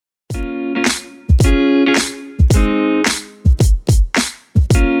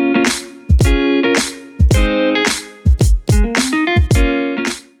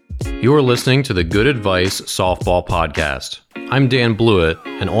You're listening to the Good Advice Softball Podcast. I'm Dan Blewett,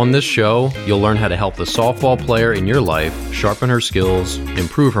 and on this show, you'll learn how to help the softball player in your life sharpen her skills,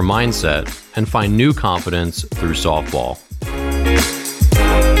 improve her mindset, and find new confidence through softball.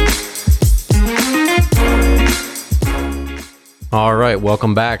 All right,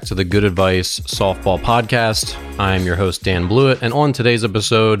 welcome back to the Good Advice Softball Podcast. I'm your host, Dan Blewett, and on today's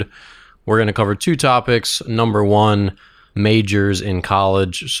episode, we're going to cover two topics. Number one, majors in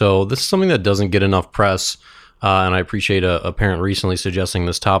college. So this is something that doesn't get enough press, and I appreciate a parent recently suggesting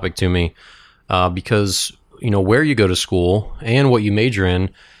this topic to me because where you go to school and what you major in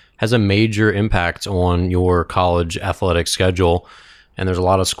has a major impact on your college athletic schedule. And there's a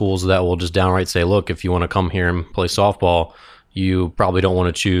lot of schools that will just downright say, look, if you want to come here and play softball, you probably don't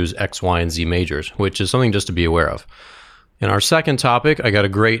want to choose X, Y, and Z majors, which is something just to be aware of. In our second topic, I got a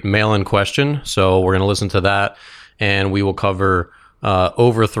great mail-in question, so we're going to listen to that. And we will cover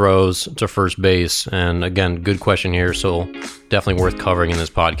overthrows to first base. And again, good question here, so definitely worth covering in this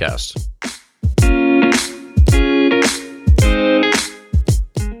podcast.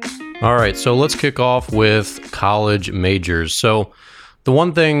 All right, so let's kick off with college majors. So the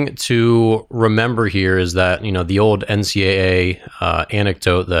one thing to remember here is that, the old NCAA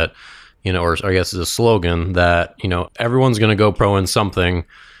anecdote that, or I guess is a slogan that, everyone's going to go pro in something.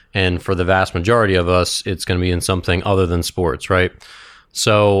 And for the vast majority of us, it's going to be in something other than sports, right?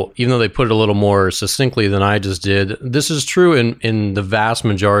 So even though they put it a little more succinctly than I just did, this is true in the vast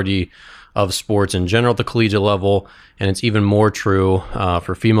majority of sports in general at the collegiate level. And it's even more true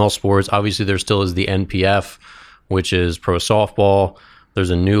for female sports. Obviously, there still is the NPF, which is pro softball. There's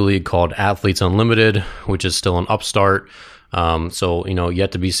a new league called Athletes Unlimited, which is still an upstart. So,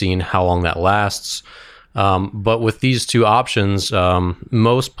 yet to be seen how long that lasts. But with these two options,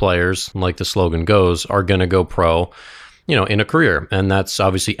 most players, like the slogan goes, are going to go pro, in a career. And that's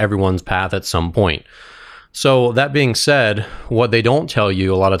obviously everyone's path at some point. So that being said, what they don't tell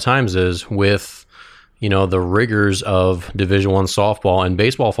you a lot of times is with, the rigors of Division I softball, and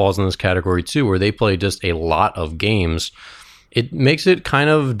baseball falls in this category too, where they play just a lot of games, it makes it kind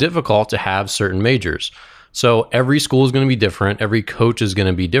of difficult to have certain majors. So every school is going to be different. Every coach is going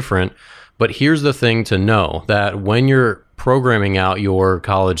to be different. But here's the thing to know, that when you're programming out your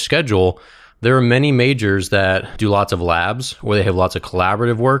college schedule, there are many majors that do lots of labs where they have lots of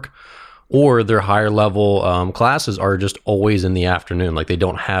collaborative work, or their higher level classes are just always in the afternoon, like they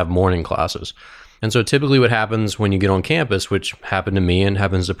don't have morning classes. And so typically what happens when you get on campus, which happened to me and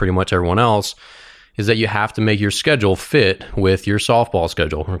happens to pretty much everyone else, is that you have to make your schedule fit with your softball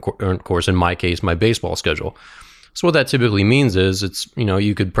schedule, or of course, in my case, my baseball schedule. So what that typically means is it's,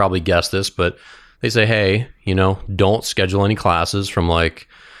 you could probably guess this, but they say, hey, don't schedule any classes from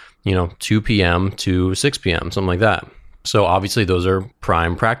 2 p.m. to 6 p.m., something like that. So obviously those are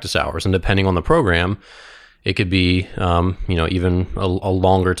prime practice hours. And depending on the program, it could be, even a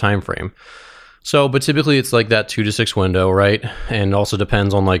longer time frame. So, but typically it's like that 2 to 6 window, right? And it also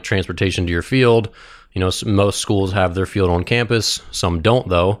depends on transportation to your field. Most schools have their field on campus. Some don't,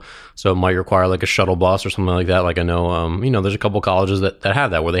 though. So it might require a shuttle bus or something like that. Like I know, there's a couple colleges that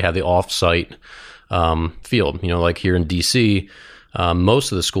have that, where they have the off-site field. Like here in DC,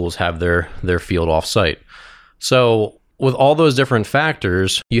 most of the schools have their field off-site. So with all those different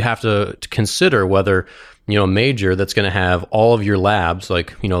factors, you have to consider whether, a major that's going to have all of your labs,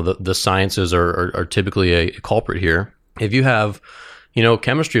 the sciences are typically a culprit here. If you have,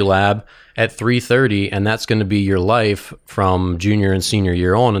 chemistry lab at 3:30, and that's going to be your life from junior and senior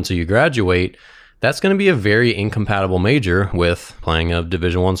year on until you graduate, that's going to be a very incompatible major with playing a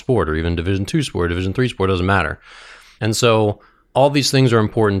Division I sport, or even Division II sport, Division III sport, doesn't matter. And so all these things are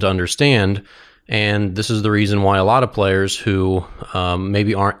important to understand. And this is the reason why a lot of players who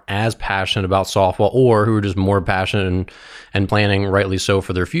maybe aren't as passionate about softball, or who are just more passionate and planning, rightly so,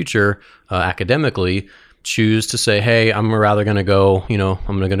 for their future academically, choose to say, hey, I'm rather going to go,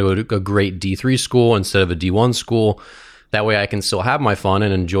 I'm going to go to a great D3 school instead of a D1 school. That way I can still have my fun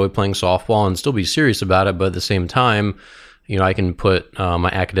and enjoy playing softball and still be serious about it. But at the same time, I can put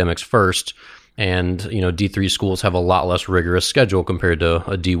my academics first. And, D3 schools have a lot less rigorous schedule compared to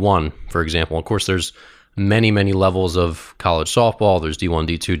a D1, for example. Of course, there's many, many levels of college softball. There's D1,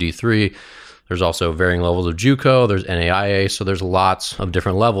 D2, D3. There's also varying levels of JUCO. There's NAIA. So there's lots of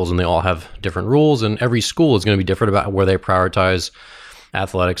different levels, and they all have different rules. And every school is going to be different about where they prioritize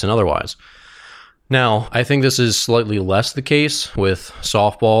athletics and otherwise. Now, I think this is slightly less the case with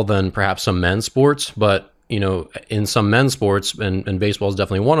softball than perhaps some men's sports. But, in some men's sports, and baseball is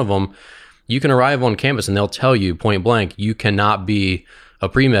definitely one of them, you can arrive on campus and they'll tell you point blank, you cannot be a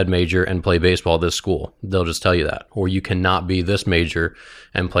pre-med major and play baseball at this school. They'll just tell you that. Or you cannot be this major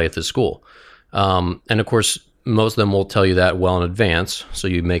and play at this school. And of course, most of them will tell you that well in advance. So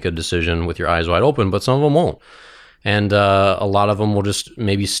you make a decision with your eyes wide open, but some of them won't. And a lot of them will just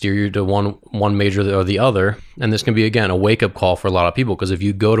maybe steer you to one major or the other. And this can be, again, a wake-up call for a lot of people. Because if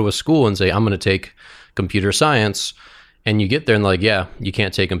you go to a school and say, I'm going to take computer science, and you get there and like, yeah, you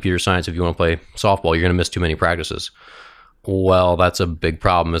can't take computer science if you want to play softball. You're going to miss too many practices. Well, that's a big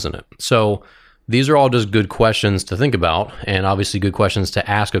problem, isn't it? So these are all just good questions to think about, and obviously good questions to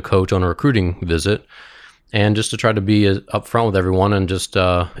ask a coach on a recruiting visit, and just to try to be upfront with everyone. And just,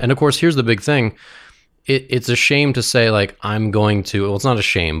 and of course, here's the big thing. It's a shame to say, like, I'm going to, well, it's not a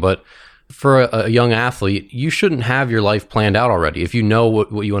shame, but for a young athlete, you shouldn't have your life planned out already. If you know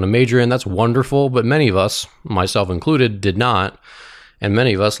what you want to major in, that's wonderful. But many of us, myself included, did not. And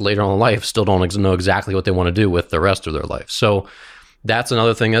many of us later on in life still don't know exactly what they want to do with the rest of their life. So that's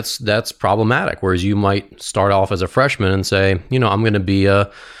another thing that's problematic. Whereas you might start off as a freshman and say, I'm going to be a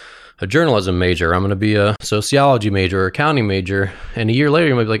journalism major. I'm going to be a sociology major or accounting major. And a year later,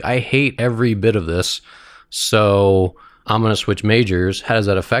 you might be like, I hate every bit of this. So I'm going to switch majors. How does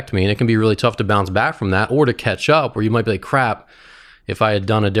that affect me? And it can be really tough to bounce back from that or to catch up, where you might be like, crap, if I had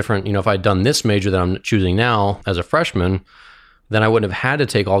done if I had done this major that I'm choosing now as a freshman, then I wouldn't have had to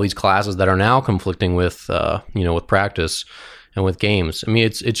take all these classes that are now conflicting with, with practice and with games. I mean,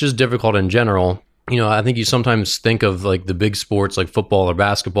 it's just difficult in general. I think you sometimes think of like the big sports like football or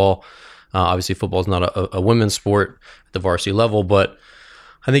basketball. Obviously, football is not a women's sport at the varsity level, but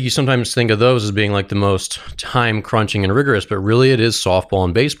I think you sometimes think of those as being like the most time crunching and rigorous, but really it is softball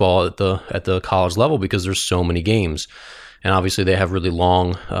and baseball at the college level, because there's so many games. And obviously they have really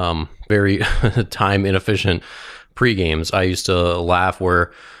long, very time inefficient pre-games. I used to laugh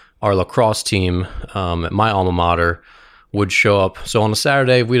where our lacrosse team at my alma mater would show up. So on a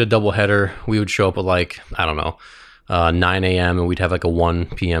Saturday, if we had a doubleheader, we would show up at like, 9 a.m. and we'd have like a 1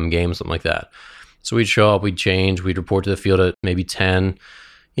 p.m. game, something like that. So we'd show up, we'd change, we'd report to the field at maybe 10.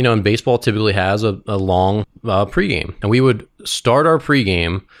 And baseball typically has a long pregame. And we would start our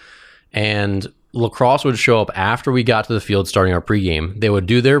pregame, and lacrosse would show up after we got to the field starting our pregame. They would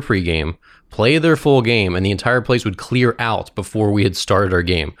do their pregame, play their full game, and the entire place would clear out before we had started our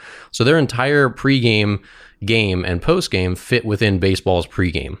game. So their entire pregame, game, and postgame fit within baseball's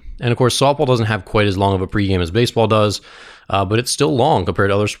pregame. And of course, softball doesn't have quite as long of a pregame as baseball does, but it's still long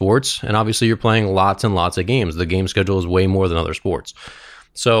compared to other sports. And obviously, you're playing lots and lots of games. The game schedule is way more than other sports.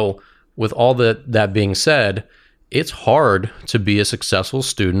 So with all that being said, it's hard to be a successful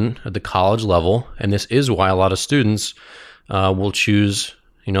student at the college level. And this is why a lot of students will choose,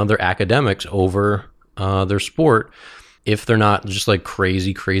 their academics over their sport if they're not just like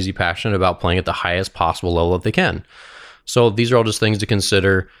crazy passionate about playing at the highest possible level that they can. So these are all just things to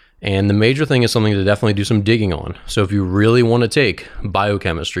consider. And the major thing is something to definitely do some digging on. So if you really want to take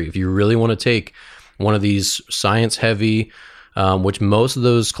biochemistry, if you really want to take one of these science-heavy, which most of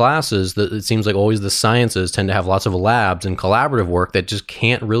those classes, that it seems like always the sciences tend to have lots of labs and collaborative work that just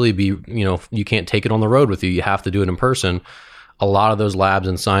can't really be, you can't take it on the road with you. You have to do it in person. A lot of those labs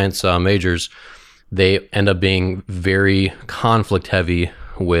and science majors, they end up being very conflict heavy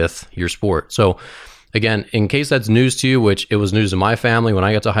with your sport. So again, in case that's news to you, which it was news to my family when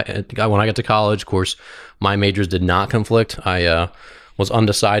I got to college, of course, my majors did not conflict. I was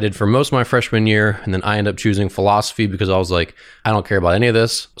undecided for most of my freshman year, and then I ended up choosing philosophy because I was like, I don't care about any of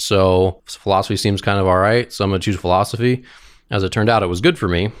this, so philosophy seems kind of all right, so I'm going to choose philosophy. As it turned out, it was good for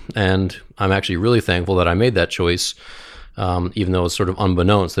me, and I'm actually really thankful that I made that choice, even though it was sort of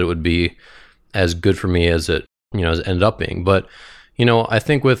unbeknownst that it would be as good for me as it ended up being. But I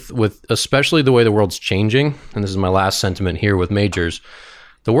think with especially the way the world's changing, and this is my last sentiment here with majors,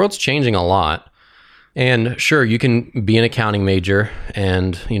 the world's changing a lot. And sure, you can be an accounting major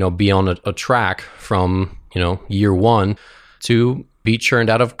and, be on a track from, year one to be churned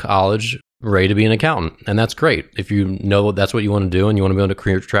out of college, ready to be an accountant. And that's great. If you know that's what you want to do and you want to be on a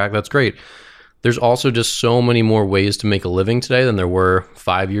career track, that's great. There's also just so many more ways to make a living today than there were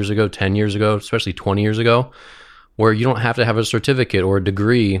 5 years ago, 10 years ago, especially 20 years ago, where you don't have to have a certificate or a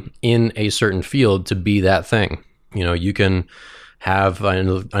degree in a certain field to be that thing. You can have, I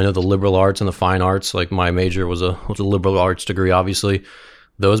know the liberal arts and the fine arts, like my major was a liberal arts degree, obviously.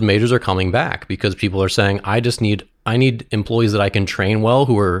 Those majors are coming back because people are saying, I need employees that I can train well,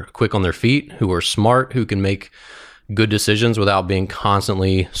 who are quick on their feet, who are smart, who can make good decisions without being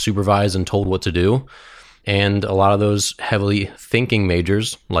constantly supervised and told what to do. And a lot of those heavily thinking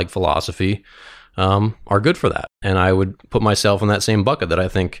majors, like philosophy, are good for that. And I would put myself in that same bucket, that I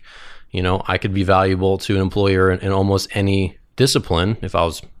think, I could be valuable to an employer in almost any discipline, if I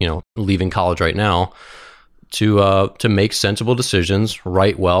was, leaving college right now, to make sensible decisions,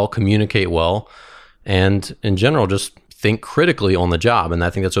 write well, communicate well, and in general, just think critically on the job. And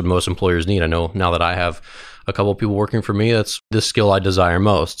I think that's what most employers need. I know now that I have a couple of people working for me, that's the skill I desire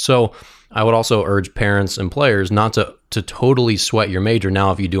most. So I would also urge parents and players not to totally sweat your major.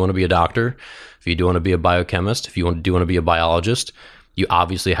 Now, if you do want to be a doctor, if you do want to be a biochemist, if you do want to be a biologist, you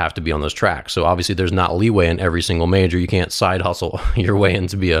obviously have to be on those tracks. So obviously there's not leeway in every single major. You can't side hustle your way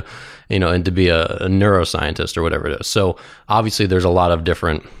into be a neuroscientist or whatever it is. So obviously there's a lot of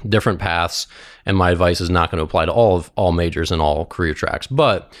different paths, and my advice is not going to apply to all majors and all career tracks.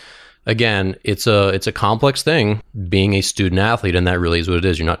 But again, it's a complex thing being a student athlete, and that really is what it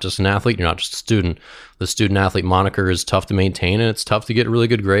is. You're not just an athlete, you're not just a student. The student athlete moniker is tough to maintain, and it's tough to get really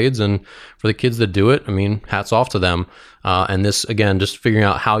good grades. And for the kids that do it, I mean, hats off to them. And this, again, just figuring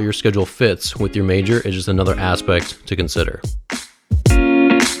out how your schedule fits with your major is just another aspect to consider.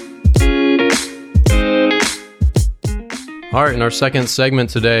 All right, in our second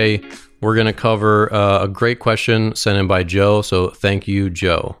segment today, we're going to cover a great question sent in by Joe. So thank you,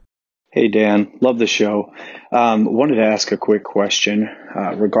 Joe. Hey, Dan. Love the show. Wanted to ask a quick question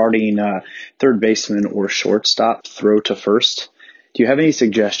regarding third baseman or shortstop throw to first. Do you have any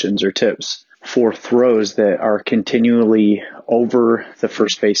suggestions or tips for throws that are continually over the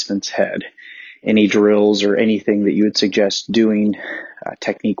first baseman's head? Any drills or anything that you would suggest doing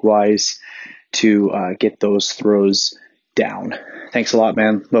technique-wise to get those throws down? Thanks a lot,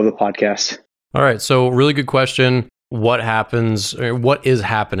 man. Love the podcast. All right. So really good question. What is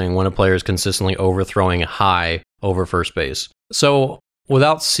happening when a player is consistently overthrowing high over first base? So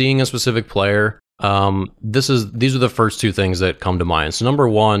without seeing a specific player, these are the first two things that come to mind. So number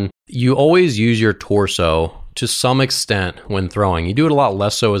one, you always use your torso to some extent when throwing. You do it a lot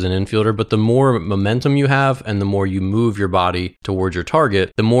less so as an infielder, but the more momentum you have and the more you move your body towards your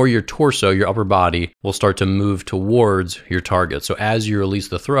target, the more your torso, your upper body, will start to move towards your target. So as you release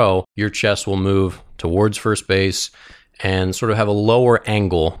the throw, your chest will move towards first base and sort of have a lower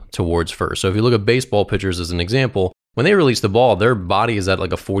angle towards first. So if you look at baseball pitchers as an example, when they release the ball, their body is at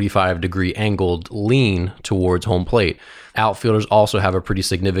like a 45-degree angled lean towards home plate. Outfielders also have a pretty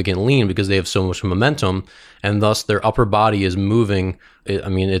significant lean because they have so much momentum, and thus their upper body is moving.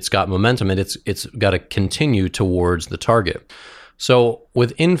 It's got momentum, and it's got to continue towards the target. So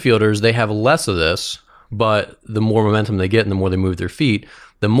with infielders, they have less of this, but the more momentum they get and the more they move their feet,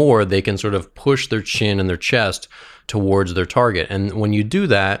 the more they can sort of push their chin and their chest towards their target. And when you do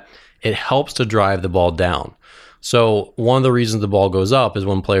that, it helps to drive the ball down. So one of the reasons the ball goes up is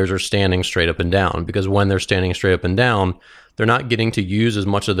when players are standing straight up and down, because when they're standing straight up and down, they're not getting to use as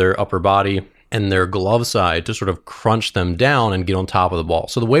much of their upper body and their glove side to sort of crunch them down and get on top of the ball.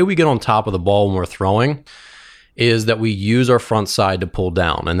 So the way we get on top of the ball when we're throwing is that we use our front side to pull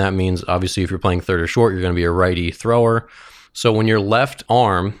down. And that means, obviously, if you're playing third or short, you're going to be a righty thrower. So when your left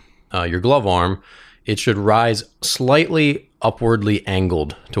arm, your glove arm, it should rise slightly upwardly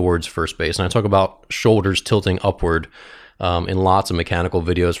angled towards first base. And I talk about shoulders tilting upward in lots of mechanical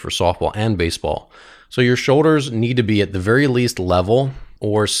videos for softball and baseball. So your shoulders need to be at the very least level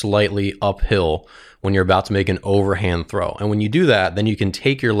or slightly uphill when you're about to make an overhand throw. And when you do that, then you can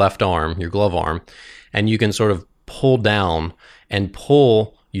take your left arm, your glove arm, and you can sort of pull down and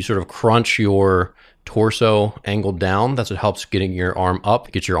you sort of crunch your torso angled down. That's what helps getting your arm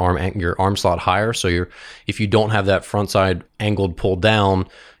up, get your arm slot higher. So if you don't have that front side angled pulled down,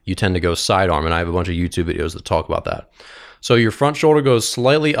 you tend to go sidearm. And I have a bunch of YouTube videos that talk about that. So your front shoulder goes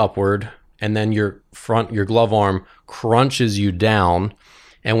slightly upward, and then your glove arm crunches you down.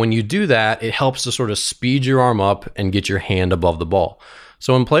 And when you do that, it helps to sort of speed your arm up and get your hand above the ball.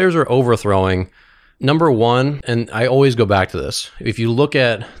 So when players are overthrowing, number one, and I always go back to this, if you look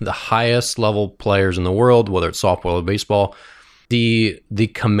at the highest level players in the world, whether it's softball or baseball, the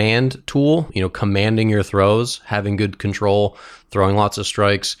command tool, commanding your throws, having good control, throwing lots of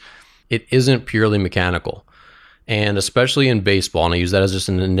strikes, it isn't purely mechanical. And especially in baseball, and I use that as just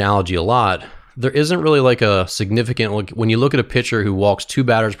an analogy a lot, there isn't really like a significant, when you look at a pitcher who walks 2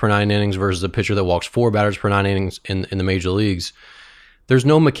 batters per 9 innings versus a pitcher that walks 4 batters per 9 innings in the major leagues, there's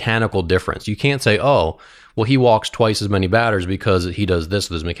no mechanical difference. You can't say, oh, well, he walks twice as many batters because he does this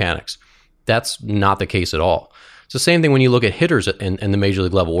with his mechanics. That's not the case at all. It's the same thing when you look at hitters in the major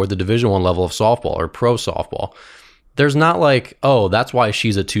league level or the Division I level of softball or pro softball. There's not like, oh, that's why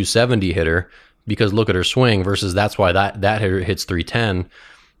she's a 270 hitter because look at her swing versus that's why that hitter hits 310.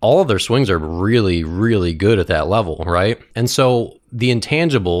 All of their swings are really, really good at that level, right? And so the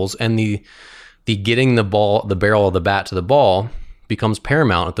intangibles and the getting the barrel of the bat to the ball becomes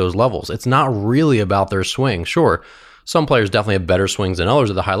paramount at those levels. It's not really about their swing. Sure, Some players definitely have better swings than others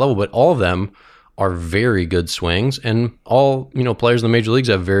at the high level, but all of them are very good swings, and all, players in the major leagues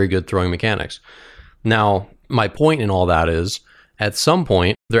have very good throwing mechanics. Now, my point in all that is, at some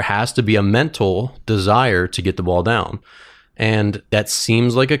point, there has to be a mental desire to get the ball down. And that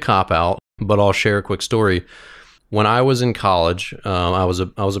seems like a cop-out, but I'll share a quick story. When I was in college, I was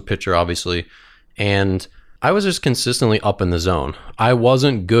a pitcher, obviously, and I was just consistently up in the zone. I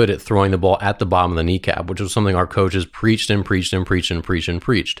wasn't good at throwing the ball at the bottom of the kneecap, which was something our coaches preached and preached and preached and preached and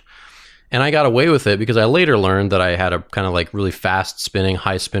preached. And I got away with it because I later learned that I had a kind of like really fast spinning,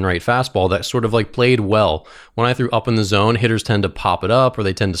 high spin rate fastball that sort of like played well. When I threw up in the zone, hitters tend to pop it up or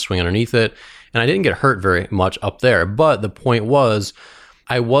they tend to swing underneath it. And I didn't get hurt very much up there. But the point was,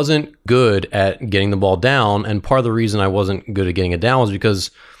 I wasn't good at getting the ball down. And part of the reason I wasn't good at getting it down was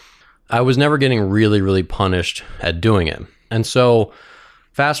because I was never getting really, really punished at doing it. And so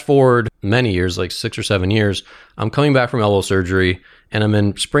fast forward many years, like 6 or 7 years, I'm coming back from elbow surgery and I'm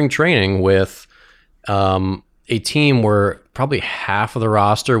in spring training with a team where probably half of the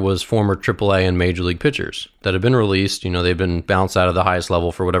roster was former AAA and major league pitchers that had been released. They've been bounced out of the highest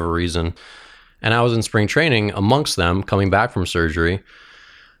level for whatever reason. And I was in spring training amongst them coming back from surgery.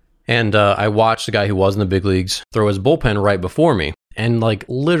 And I watched the guy who was in the big leagues throw his bullpen right before me. And like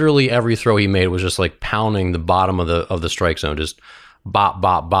literally every throw he made was just like pounding the bottom of the strike zone, just bop,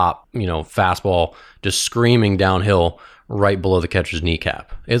 bop, bop, fastball, just screaming downhill right below the catcher's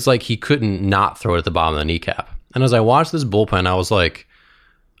kneecap. It's like he couldn't not throw it at the bottom of the kneecap. And as I watched this bullpen, I was like,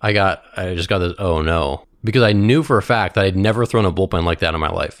 I just got this, oh no. Because I knew for a fact that I'd never thrown a bullpen like that in my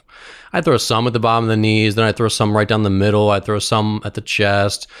life. I'd throw some at the bottom of the knees, then I'd throw some right down the middle, I'd throw some at the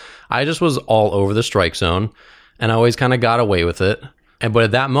chest. I just was all over the strike zone, and I always kind of got away with it. But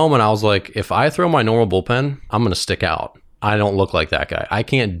at that moment, I was like, if I throw my normal bullpen, I'm going to stick out. I don't look like that guy. I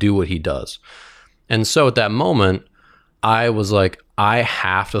can't do what he does. And so at that moment, I was like, I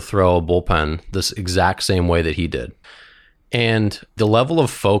have to throw a bullpen this exact same way that he did. And the level of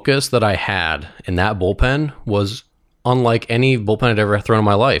focus that I had in that bullpen was unlike any bullpen I'd ever thrown in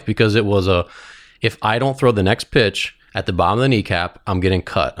my life, because it was if I don't throw the next pitch at the bottom of the kneecap, I'm getting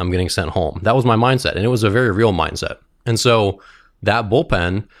cut. I'm getting sent home. That was my mindset. And it was a very real mindset. And so that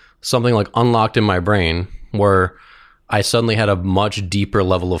bullpen, something like unlocked in my brain where I suddenly had a much deeper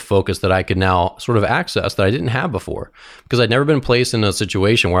level of focus that I could now sort of access that I didn't have before, because I'd never been placed in a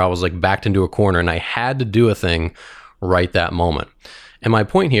situation where I was like backed into a corner and I had to do a thing right that moment. And my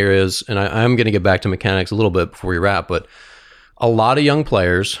point here is, and I'm going to get back to mechanics a little bit before we wrap, but a lot of young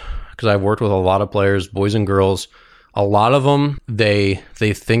players, because I've worked with a lot of players, boys and girls, a lot of them, they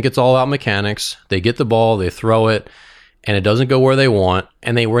think it's all about mechanics. They get the ball, they throw it, and it doesn't go where they want.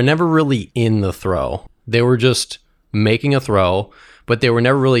 And they were never really in the throw. They were just making a throw, but they were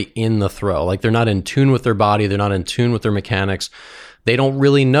never really in the throw. Like they're not in tune with their body. They're not in tune with their mechanics. They don't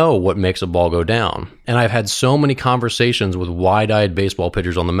really know what makes a ball go down. And I've had so many conversations with wide-eyed baseball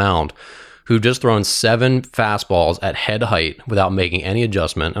pitchers on the mound who've just thrown 7 fastballs at head height without making any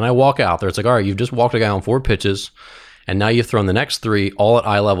adjustment. And I walk out there, it's like, all right, you've just walked a guy on 4 pitches, and now you've thrown the next 3 all at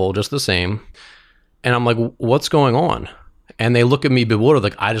eye level, just the same. And I'm like, what's going on? And they look at me bewildered,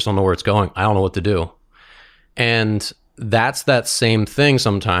 like, I just don't know where it's going. I don't know what to do. And that's that same thing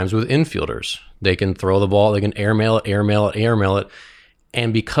sometimes with infielders. They can throw the ball, they can airmail it.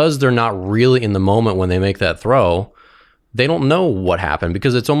 And because they're not really in the moment when they make that throw, they don't know what happened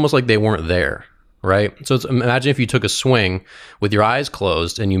because it's almost like they weren't there, right? So imagine if you took a swing with your eyes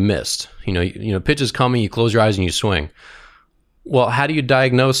closed and you missed. Pitch is coming, you close your eyes and you swing. Well, how do you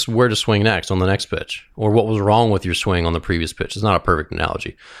diagnose where to swing next on the next pitch, or what was wrong with your swing on the previous pitch? It's not a perfect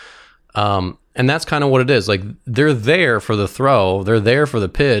analogy. And that's kind of what it is. Like, they're there for the throw, they're there for the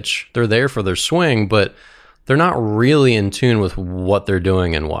pitch, they're there for their swing, but they're not really in tune with what they're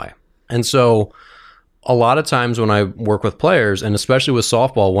doing and why. And so a lot of times when I work with players, and especially with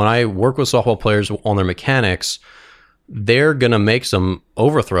softball, when I work with softball players on their mechanics, they're going to make some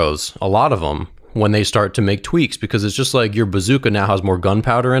overthrows, a lot of them, when they start to make tweaks, because it's just like your bazooka now has more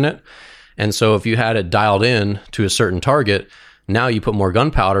gunpowder in it. And so if you had it dialed in to a certain target, now you put more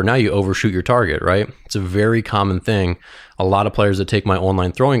gunpowder, now you overshoot your target, right? It's a very common thing. A lot of players that take my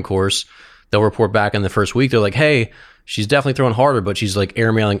online throwing course, they'll report back in the first week, they're like, hey, she's definitely throwing harder, but she's like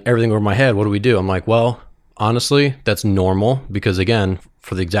airmailing everything over my head. What do we do? I'm like, well, honestly, that's normal, because again,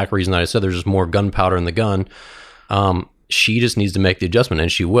 for the exact reason that I said, there's just more gunpowder in the gun. She just needs to make the adjustment,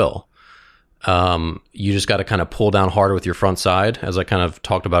 and she will. You just got to kind of pull down harder with your front side, as I kind of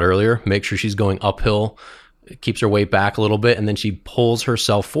talked about earlier. Make sure she's going uphill, keeps her weight back a little bit, and then she pulls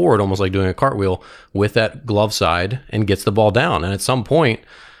herself forward, almost like doing a cartwheel with that glove side, and gets the ball down. And at some point,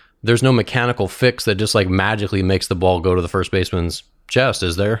 There's no mechanical fix that just like magically makes the ball go to the first baseman's chest,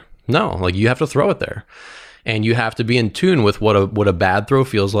 is there? No, like you have to throw it there. And you have to be in tune with what a bad throw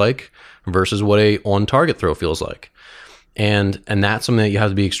feels like versus what a on-target throw feels like. And that's something that you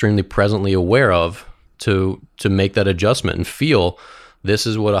have to be extremely presently aware of to make that adjustment and feel, this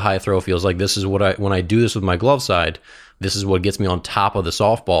is what a high throw feels like. This is what when I do this with my glove side, this is what gets me on top of the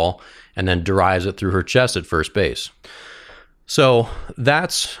softball and then drives it through her chest at first base. So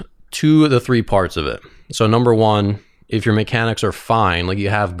that's 2 of the 3 parts of it. So number 1, if your mechanics are fine, like you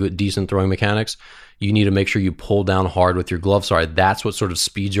have good, decent throwing mechanics, you need to make sure you pull down hard with your glove side. That's what sort of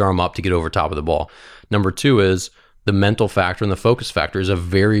speeds your arm up to get over top of the ball. Number 2 is the mental factor and the focus factor is a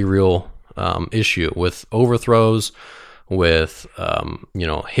very real issue with overthrows, with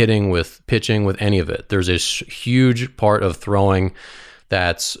hitting, with pitching, with any of it. There's this huge part of throwing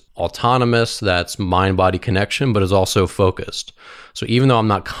that's autonomous, that's mind-body connection, but is also focused. So even though I'm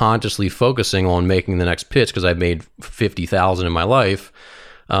not consciously focusing on making the next pitch because I've made 50,000 in my life,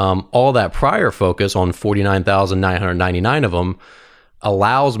 all that prior focus on 49,999 of them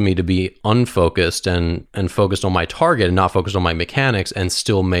allows me to be unfocused and focused on my target and not focused on my mechanics and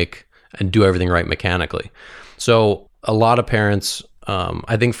still make and do everything right mechanically. So a lot of parents,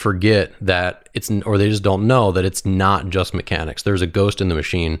 I think, forget that or they just don't know that it's not just mechanics. There's a ghost in the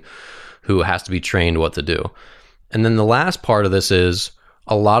machine who has to be trained what to do. And then the last part of this is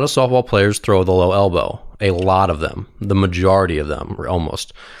a lot of softball players throw the low elbow. A lot of them, the majority of them,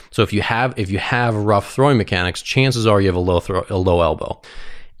 almost. So if you have rough throwing mechanics, chances are you have a low elbow.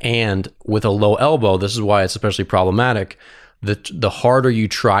 And with a low elbow, this is why it's especially problematic. The harder you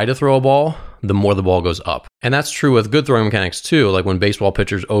try to throw a ball, the more the ball goes up. And that's true with good throwing mechanics too. Like when baseball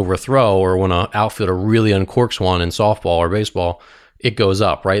pitchers overthrow or when an outfielder really uncorks one in softball or baseball, it goes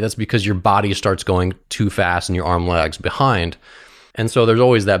up, right? That's because your body starts going too fast and your arm lags behind. And so there's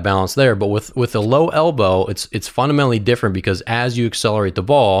always that balance there. But with a low elbow, it's fundamentally different because as you accelerate the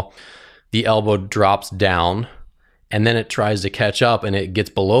ball, the elbow drops down and then it tries to catch up and it gets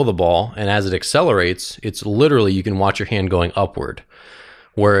below the ball. And as it accelerates, it's literally, you can watch your hand going upward.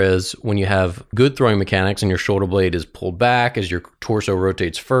 Whereas when you have good throwing mechanics and your shoulder blade is pulled back as your torso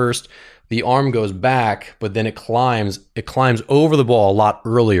rotates first, the arm goes back, but then it climbs over the ball a lot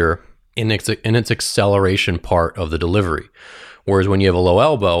earlier in its acceleration part of the delivery. Whereas when you have a low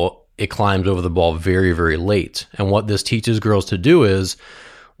elbow, it climbs over the ball very, very late. And what this teaches girls to do is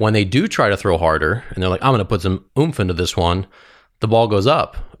when they do try to throw harder and they're like, I'm going to put some oomph into this one, the ball goes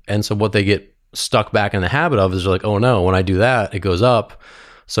up. And so what they get stuck back in the habit of is they're like, oh no, when I do that, it goes up.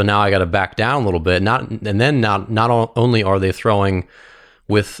 So now I got to back down a little bit. Not only are they throwing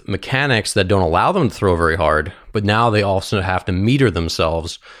with mechanics that don't allow them to throw very hard, but now they also have to meter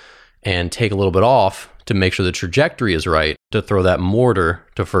themselves and take a little bit off to make sure the trajectory is right to throw that mortar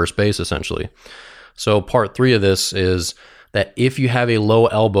to first base, essentially. So part 3 of this is that if you have a low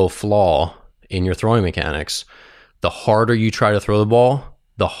elbow flaw in your throwing mechanics, the harder you try to throw the ball,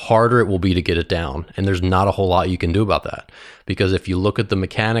 the harder it will be to get it down. And there's not a whole lot you can do about that. Because if you look at the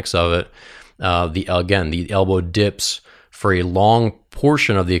mechanics of it, the elbow dips for a long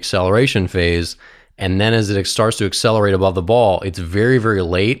portion of the acceleration phase. And then as it starts to accelerate above the ball, it's very, very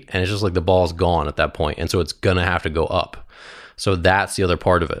late. And it's just like the ball's gone at that point. And so it's going to have to go up. So that's the other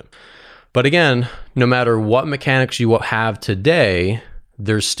part of it. But again, no matter what mechanics you have today,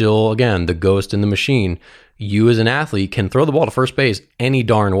 there's still, again, the ghost in the machine. You as an athlete can throw the ball to first base any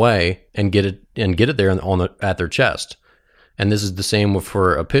darn way and get it there at their chest. And this is the same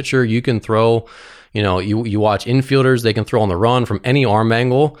for a pitcher. You can throw, you watch infielders, they can throw on the run from any arm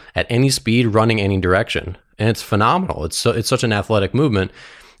angle at any speed, running any direction. And it's phenomenal. It's such an athletic movement.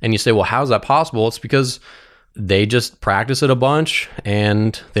 And you say, well, how's that possible? It's because they just practice it a bunch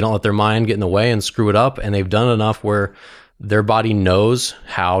and they don't let their mind get in the way and screw it up. And they've done enough where their body knows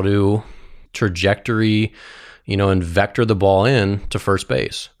how to trajectory, and vector the ball in to first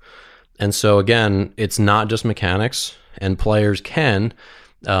base. And so again, it's not just mechanics, and players can,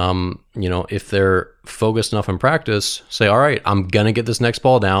 if they're focused enough in practice, say, all right, I'm going to get this next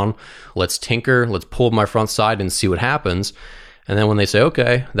ball down. Let's tinker. Let's pull my front side and see what happens. And then when they say,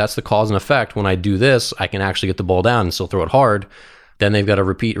 okay, that's the cause and effect. When I do this, I can actually get the ball down and still throw it hard. Then they've got to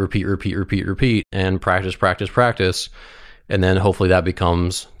repeat, and practice. And then hopefully that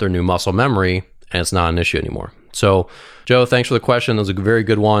becomes their new muscle memory and it's not an issue anymore. So, Joe, thanks for the question. That was a very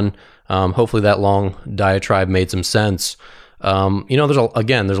good one. Hopefully that long diatribe made some sense. There's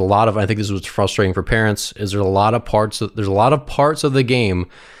a lot of, I think this was frustrating for parents, is there's a lot of parts of the game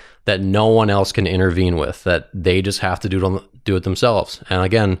that no one else can intervene with, that they just have to do it themselves. And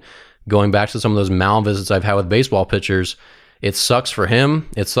again, going back to some of those mound visits I've had with baseball pitchers, It sucks for him.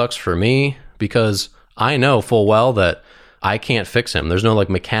 It sucks for me because I know full well that I can't fix him. There's no like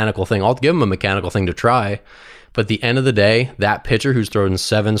mechanical thing. I'll give him a mechanical thing to try. But at the end of the day, that pitcher who's throwing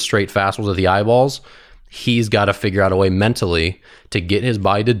 7 straight fastballs at the eyeballs, he's got to figure out a way mentally to get his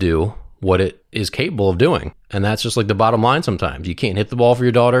body to do what it is capable of doing. And that's just like the bottom line sometimes. You can't hit the ball for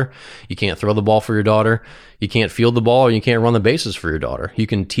your daughter. You can't throw the ball for your daughter. You can't field the ball, or you can't run the bases for your daughter. You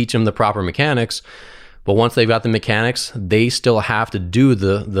can teach them the proper mechanics, but once they've got the mechanics, they still have to do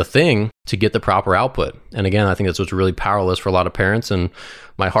the thing to get the proper output. And again, I think that's what's really powerless for a lot of parents, and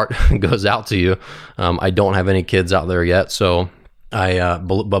my heart goes out to you. I don't have any kids out there yet, so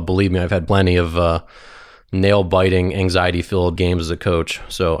but believe me, I've had plenty of nail-biting, anxiety-filled games as a coach,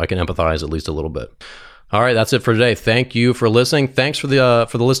 so I can empathize at least a little bit. All right, that's it for today. Thank you for listening. Thanks for the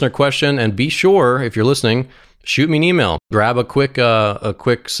listener question, and be sure, if you're listening, shoot me an email. Grab a quick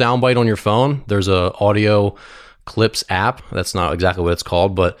soundbite on your phone. There's a audio clips app. That's not exactly what it's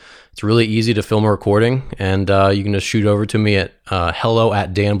called, but it's really easy to film a recording, and you can just shoot over to me at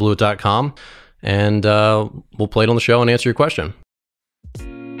hello@danblewett.com, and we'll play it on the show and answer your question.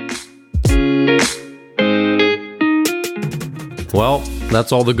 Well,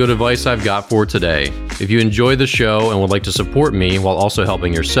 that's all the good advice I've got for today. If you enjoy the show and would like to support me while also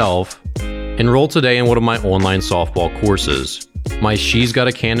helping yourself, enroll today in one of my online softball courses. My She's Got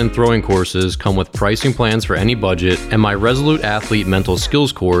a Cannon throwing courses come with pricing plans for any budget, and my Resolute Athlete Mental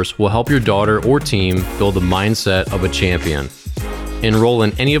Skills course will help your daughter or team build the mindset of a champion. Enroll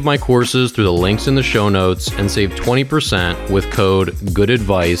in any of my courses through the links in the show notes and save 20% with code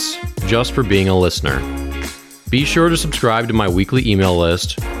GOODADVICE just for being a listener. Be sure to subscribe to my weekly email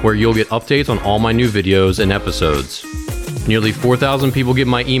list where you'll get updates on all my new videos and episodes. Nearly 4,000 people get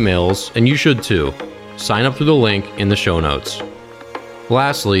my emails, and you should too. Sign up through the link in the show notes.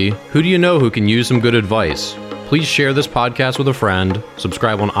 Lastly, who do you know who can use some good advice? Please share this podcast with a friend,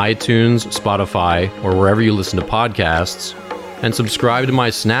 subscribe on iTunes, Spotify, or wherever you listen to podcasts, and subscribe to my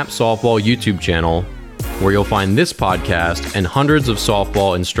Snap Softball YouTube channel, where you'll find this podcast and hundreds of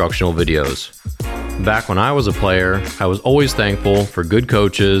softball instructional videos. Back when I was a player, I was always thankful for good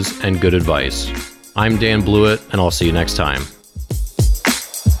coaches and good advice. I'm Dan Blewett, and I'll see you next time.